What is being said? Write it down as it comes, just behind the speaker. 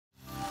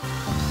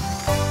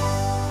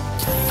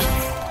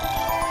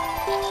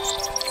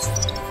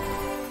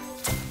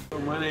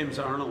name's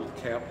Arnold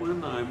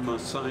Kaplan. I'm a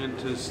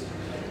scientist.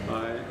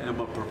 I am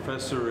a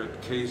professor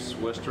at Case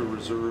Western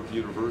Reserve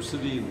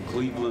University in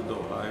Cleveland,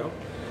 Ohio.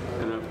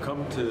 And I've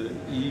come to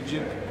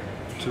Egypt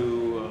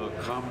to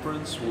a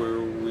conference where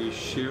we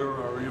share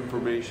our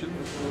information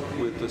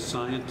with the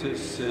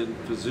scientists and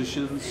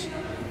physicians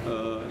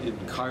in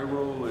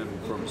Cairo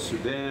and from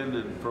Sudan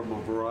and from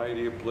a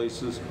variety of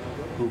places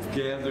who've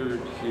gathered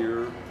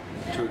here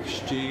to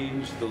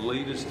exchange the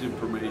latest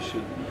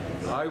information.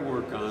 I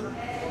work on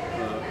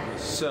a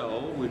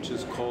cell which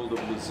is called a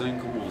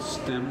mesenchymal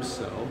stem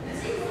cell,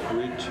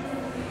 which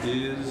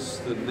is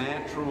the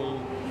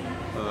natural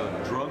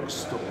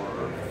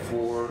drugstore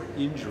for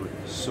injuries.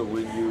 So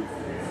when you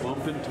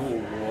bump into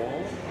a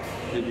wall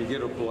and you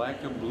get a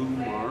black and blue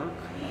mark,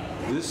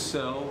 this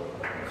cell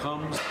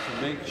comes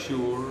to make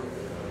sure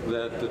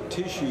that the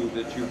tissue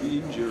that you've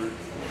injured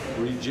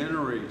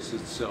regenerates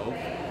itself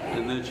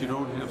and that you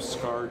don't have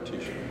scar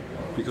tissue.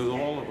 Because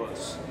all of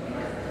us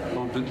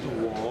bump into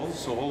walls,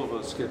 so all of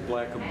us get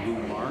black and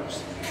blue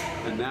marks,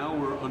 and now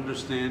we're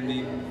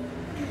understanding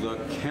the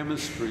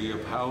chemistry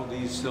of how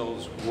these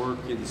cells work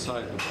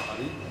inside the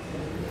body.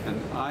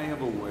 And I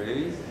have a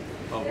way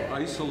of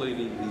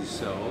isolating these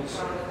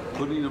cells,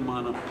 putting them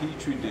on a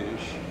petri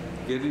dish,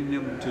 getting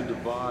them to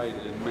divide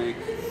and make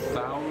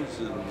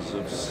thousands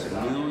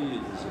of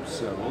millions of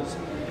cells,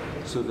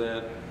 so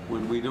that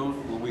when we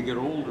get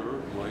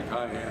older, like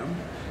I am,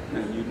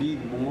 and you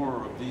need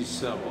more of these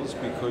cells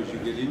because you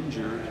get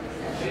injured,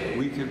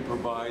 we can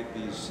provide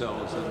these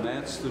cells. And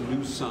that's the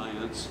new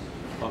science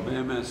of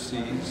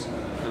MSCs,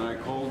 and I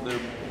call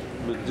them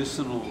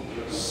medicinal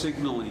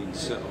signaling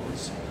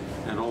cells.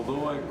 And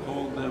although I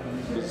called them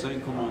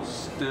mesenchymal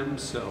stem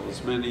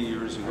cells many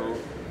years ago,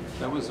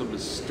 that was a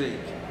mistake.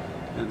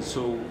 And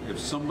so if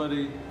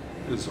somebody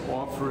is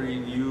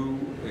offering you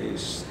a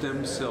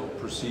stem cell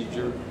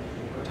procedure,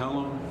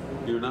 tell them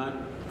you're not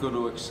going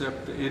to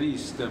accept any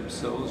stem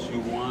cells.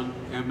 You want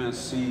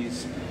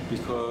MSCs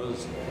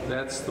because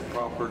that's the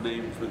proper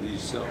name for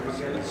these cells.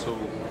 And so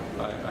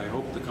I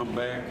hope to come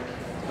back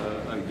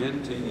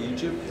again to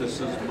Egypt. This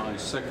is my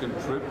second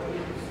trip.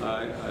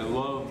 I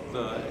love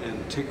the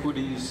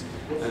antiquities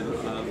and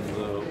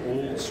the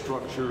old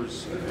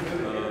structures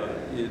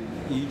in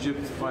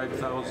Egypt,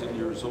 5,000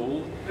 years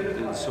old.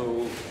 And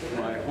so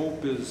my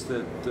hope is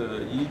that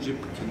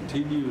Egypt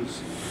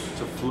continues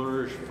to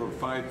flourish for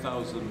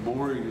 5,000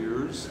 more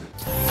years.